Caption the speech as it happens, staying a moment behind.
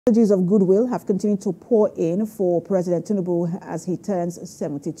Messages of goodwill have continued to pour in for President Tinubu as he turns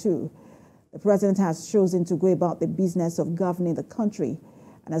 72. The president has chosen to go about the business of governing the country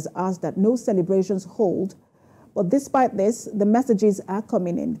and has asked that no celebrations hold. But despite this, the messages are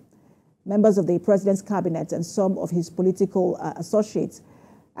coming in. Members of the president's cabinet and some of his political associates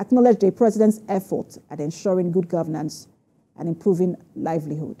acknowledged the president's effort at ensuring good governance and improving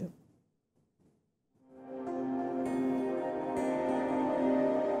livelihood.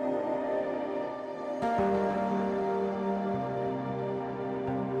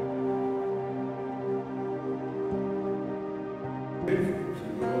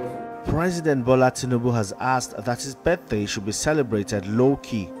 President Bola Tinubu has asked that his birthday should be celebrated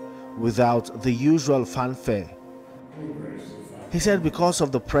low-key, without the usual fanfare. He said because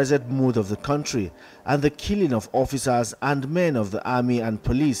of the present mood of the country and the killing of officers and men of the army and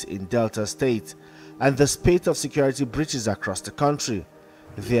police in Delta State and the spate of security breaches across the country,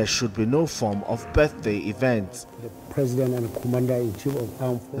 there should be no form of birthday event. The President and Commander-in-Chief of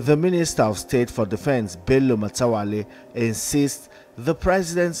Armed Forces. The Minister of State for Defense, Bello Matawale, insists the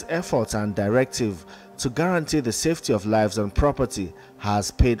President's efforts and directive to guarantee the safety of lives and property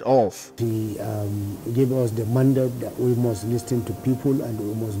has paid off. He gave us the mandate that we must listen to people and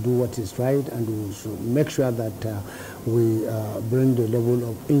we must do what is right, and we should make sure that we bring the level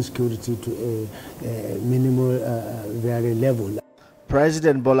of insecurity to a minimal, very level.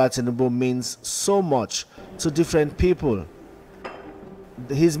 President Bola Tinubu means so much to different people.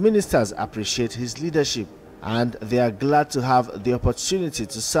 His ministers appreciate his leadership and they are glad to have the opportunity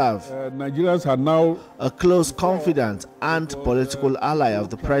to serve. Nigerians are now a close confidant and political ally of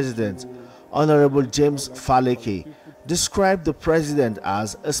the president, Honorable James Faleke, described the president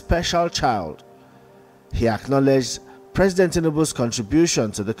as a special child. He acknowledged President Tinubu's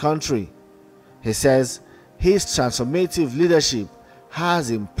contribution to the country. He says his transformative leadership has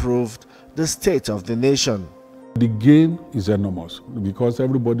improved the state of the nation. The gain is enormous because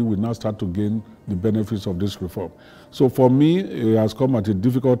everybody will now start to gain the benefits of this reform. So for me, it has come at a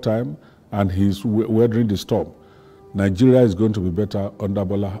difficult time and he's weathering the storm. Nigeria is going to be better under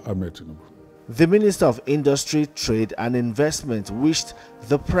Bola Ahmed Tinubu. The Minister of Industry, Trade and Investment wished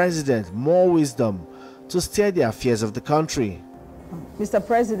the President more wisdom to steer the affairs of the country. Mr.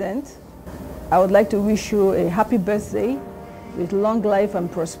 President, I would like to wish you a happy birthday with long life and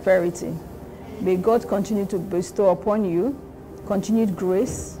prosperity. May God continue to bestow upon you continued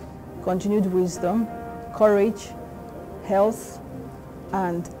grace, continued wisdom, courage, health,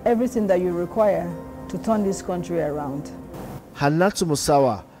 and everything that you require to turn this country around. Hannatu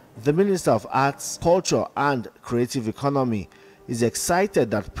Musawa, the Minister of Arts, Culture and Creative Economy, is excited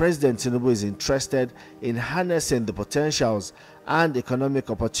that President Tinubu is interested in harnessing the potentials and economic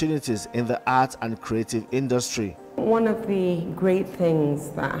opportunities in the art and creative industry. One of the great things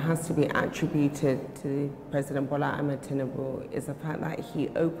that has to be attributed to President Bola Ahmed Tinubu is the fact that he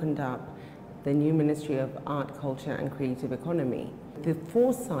opened up the new Ministry of Art, Culture and Creative Economy. The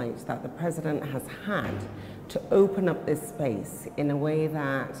foresight that the President has had to open up this space in a way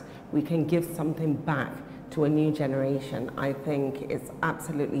that we can give something back to a new generation, I think is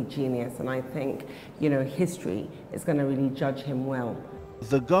absolutely genius, and I think, history is going to really judge him well.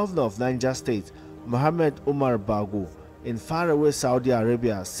 The governor of Niger State, Mohammed Umar Bago, in faraway Saudi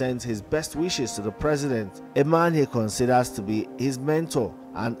Arabia, sends his best wishes to the president, a man he considers to be his mentor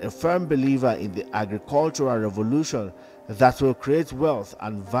and a firm believer in the agricultural revolution that will create wealth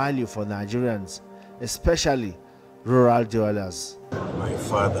and value for Nigerians, especially rural dwellers. My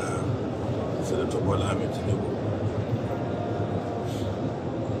father, Senator Bola Ahmed Tinubu,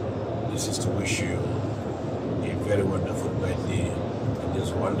 this is to wish you a very wonderful birthday in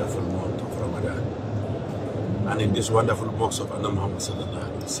this wonderful month of Ramadan and in this wonderful box of Anna Muhammad sallallahu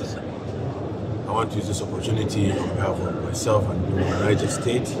alaihi wasallam. I want to use this opportunity on behalf of myself and the Niger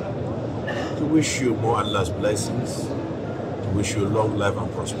State to wish you more Allah's blessings, to wish you long life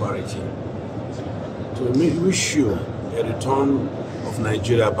and prosperity, to wish you a return of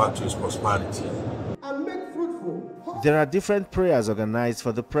Nigeria back to its prosperity. There are different prayers organized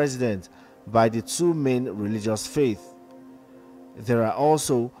for the president by the two main religious faiths. There are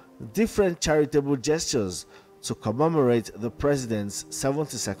also different charitable gestures to commemorate the president's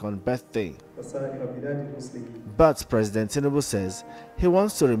 72nd birthday. But President Tinubu says he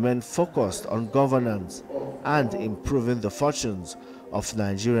wants to remain focused on governance and improving the fortunes of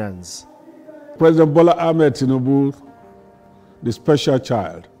Nigerians. President Bola Ahmed Tinubu, the special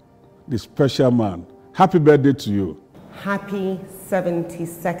child, the special man, happy birthday to you. Happy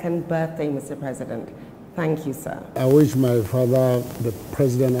 72nd birthday, Mr. President. Thank you, sir. I wish my father, the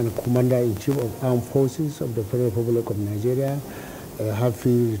President and Commander-in-Chief of Armed Forces of the Federal Republic of Nigeria, a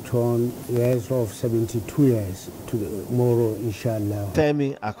happy return, years of 72 years tomorrow, inshallah.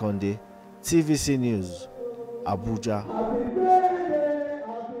 Femi Akonde, TVC News, Abuja.